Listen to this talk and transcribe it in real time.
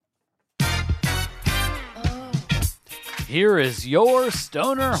Here is your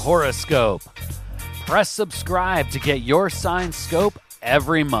Stoner Horoscope. Press subscribe to get your signed scope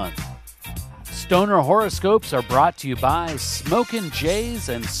every month. Stoner Horoscopes are brought to you by Smokin' Jays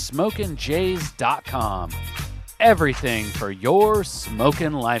and SmokinJays.com. Everything for your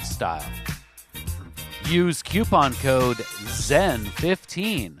smokin' lifestyle. Use coupon code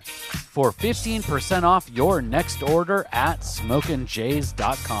ZEN15 for 15% off your next order at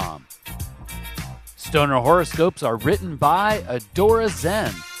SmokinJays.com. Stoner Horoscopes are written by Adora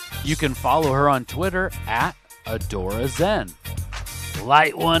Zen. You can follow her on Twitter at Adora Zen.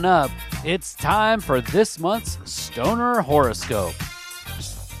 Light one up. It's time for this month's Stoner Horoscope.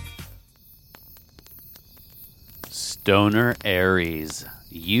 Stoner Aries,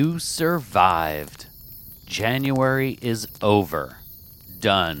 you survived. January is over.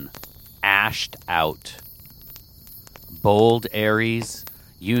 Done. Ashed out. Bold Aries,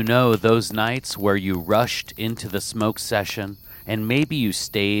 you know those nights where you rushed into the smoke session and maybe you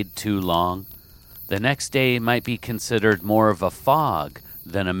stayed too long. The next day might be considered more of a fog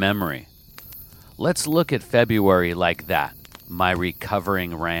than a memory. Let's look at February like that, my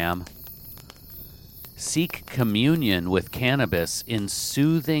recovering ram. Seek communion with cannabis in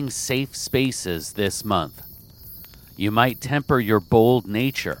soothing, safe spaces this month. You might temper your bold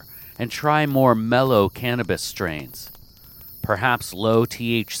nature and try more mellow cannabis strains. Perhaps low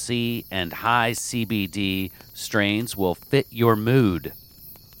THC and high CBD strains will fit your mood.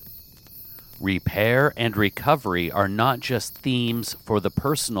 Repair and recovery are not just themes for the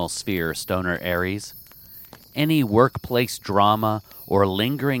personal sphere, Stoner Aries. Any workplace drama or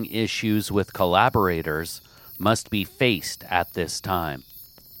lingering issues with collaborators must be faced at this time.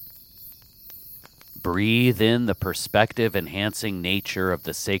 Breathe in the perspective-enhancing nature of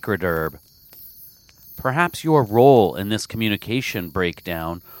the sacred herb. Perhaps your role in this communication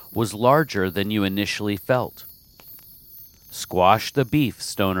breakdown was larger than you initially felt. Squash the beef,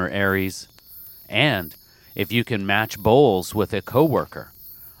 Stoner Aries. And if you can match bowls with a coworker,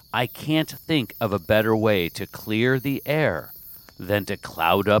 I can't think of a better way to clear the air than to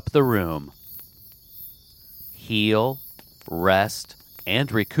cloud up the room. Heal, rest,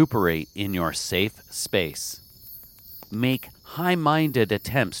 and recuperate in your safe space. Make high-minded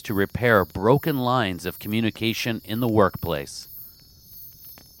attempts to repair broken lines of communication in the workplace.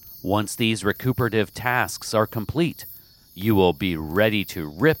 Once these recuperative tasks are complete, you will be ready to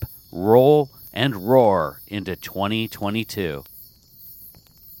rip, roll, and roar into 2022.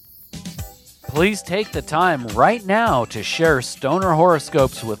 Please take the time right now to share Stoner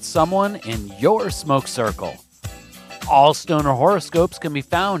Horoscopes with someone in your smoke circle. All Stoner Horoscopes can be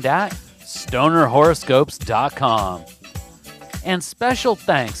found at stonerhoroscopes.com. And special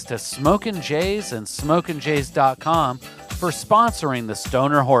thanks to Smokin' Jays and SmokinJays.com for sponsoring the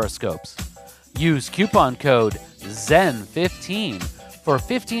Stoner Horoscopes. Use coupon code ZEN15 for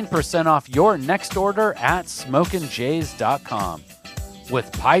 15% off your next order at SmokinJays.com.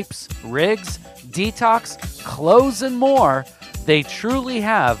 With pipes, rigs, detox, clothes, and more, they truly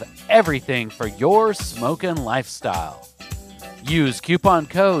have everything for your smokin' lifestyle. Use coupon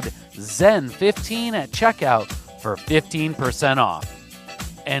code ZEN15 at checkout for 15% off.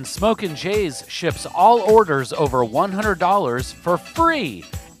 And Smokin' Jays ships all orders over $100 for free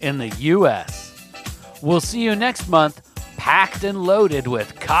in the U.S. We'll see you next month, packed and loaded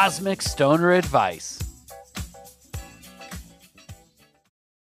with cosmic stoner advice.